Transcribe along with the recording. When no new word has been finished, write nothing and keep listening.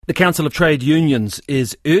The Council of Trade Unions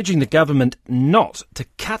is urging the government not to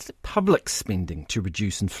cut public spending to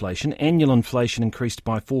reduce inflation. Annual inflation increased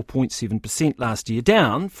by 4.7% last year,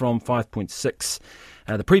 down from 5.6%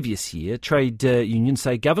 the previous year. Trade unions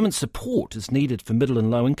say government support is needed for middle and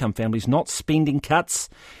low-income families, not spending cuts,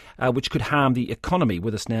 which could harm the economy.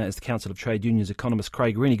 With us now is the Council of Trade Unions economist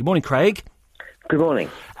Craig Renney. Good morning, Craig. Good morning.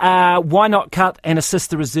 Why not cut and assist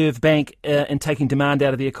the Reserve Bank in taking demand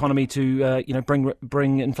out of the economy to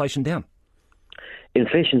bring inflation down?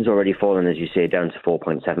 Inflation's already fallen, as you say, down to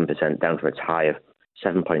 4.7%, down from its high of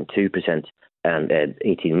 7.2%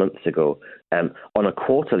 18 months ago. On a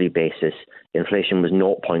quarterly basis, inflation was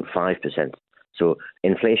 0.5%. So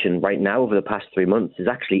inflation right now over the past 3 months is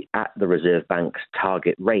actually at the Reserve Bank's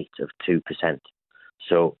target rate of 2%.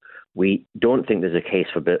 So we don't think there's a case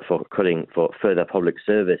for further public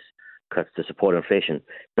service cuts to support inflation.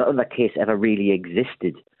 None of that case ever really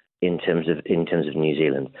existed in terms of New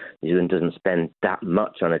Zealand. New Zealand doesn't spend that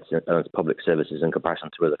much on its public services in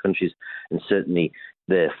comparison to other countries, and certainly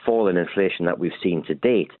the fall in inflation that we've seen to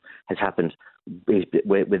date has happened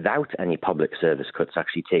without any public service cuts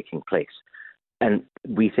actually taking place. And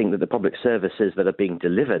we think that the public services that are being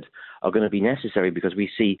delivered are going to be necessary because we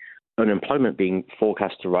see unemployment being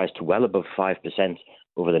forecast to rise to well above 5%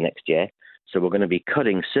 over the next year. So we're going to be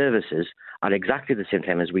cutting services at exactly the same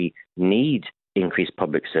time as we need increased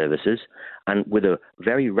public services. And with a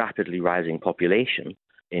very rapidly rising population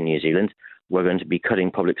in New Zealand, we're going to be cutting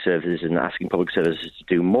public services and asking public services to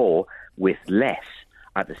do more with less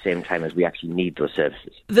at the same time as we actually need those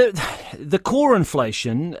services. The core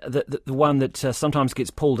inflation, the one that sometimes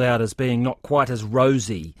gets pulled out as being not quite as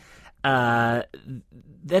rosy,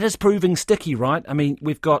 that is proving sticky, right? I mean,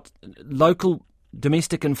 we've got local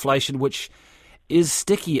domestic inflation, which is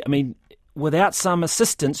sticky. I mean, without some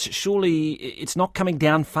assistance, surely it's not coming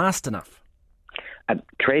down fast enough.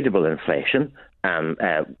 Tradable inflation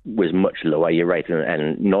was much lower, you're right,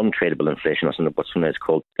 and non-tradable inflation, or what's sometimes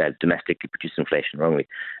called domestically produced inflation, wrongly,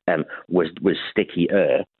 was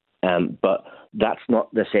stickier. But that's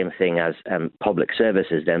not the same thing as public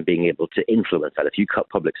services then being able to influence that. If you cut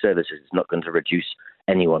public services, it's not going to reduce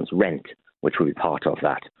anyone's rent, which will be part of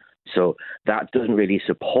that. So that doesn't really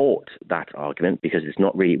support that argument because it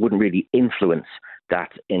wouldn't really influence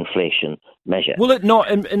that inflation measure. Will it not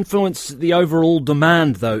influence the overall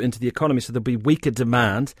demand, though, into the economy? So there'll be weaker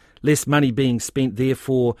demand, less money being spent,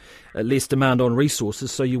 therefore less demand on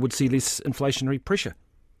resources, so you would see less inflationary pressure.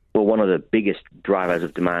 Well, one of the biggest drivers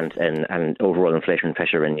of demand and overall inflation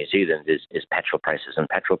pressure in New Zealand is petrol prices. And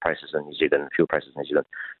petrol prices in New Zealand, fuel prices in New Zealand,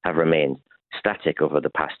 have remained static over the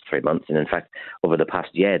past 3 months. And in fact, over the past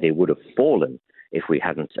year, they would have fallen if we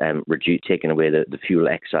hadn't taken away the fuel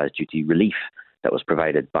excise duty relief that was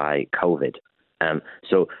provided by COVID.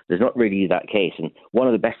 So there's not really that case. And one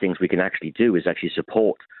of the best things we can actually do is actually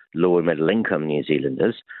support low and middle income New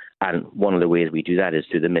Zealanders. And one of the ways we do that is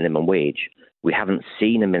through the minimum wage. We haven't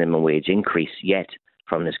seen a minimum wage increase yet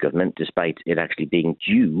from this government, despite it actually being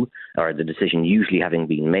due, or the decision usually having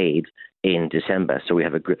been made in December. So we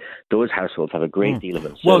have those households have a great deal of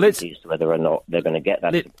uncertainty as to whether or not they're going to get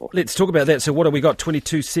that support. Let's talk about that. So what have we got?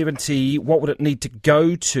 2270. What would it need to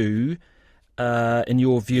go to? In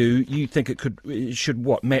your view, you think it should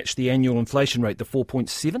match the annual inflation rate, the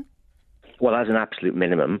 4.7? Well, as an absolute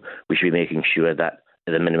minimum, we should be making sure that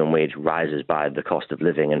the minimum wage rises by the cost of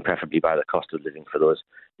living, and preferably by the cost of living for those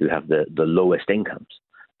who have the lowest incomes,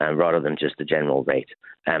 rather than just the general rate.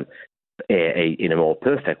 In a more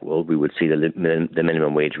perfect world, we would see the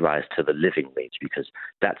minimum wage rise to the living wage, because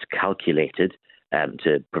that's calculated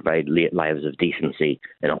to provide lives of decency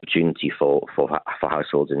and opportunity for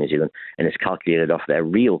households in New Zealand, and it's calculated off their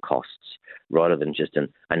real costs rather than just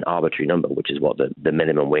an arbitrary number, which is what the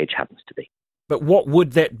minimum wage happens to be. But what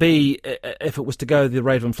would that be if it was to go the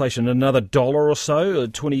rate of inflation? Another $1 or so?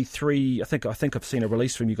 23? I think I've seen a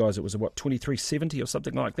release from you guys. It was 23.70 or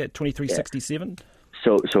something like that. 23.67.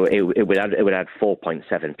 So it would add 4.7%,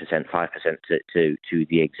 5% to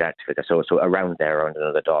the exact figure. So around there, around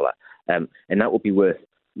another $1, and that would be worth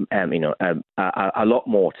a lot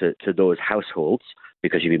more to those households,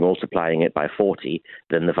 because you'd be multiplying it by 40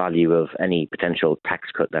 than the value of any potential tax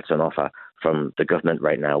cut that's on offer from the government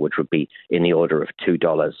right now, which would be in the order of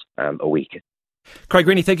 $2 a week. Craig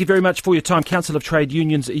Renney, thank you very much for your time. Council of Trade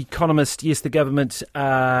Unions economist. Yes, the government,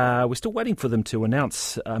 we're still waiting for them to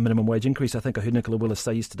announce a minimum wage increase. I think I heard Nicola Willis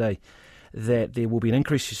say yesterday that there will be an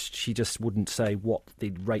increase. She just wouldn't say what the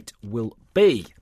rate will be.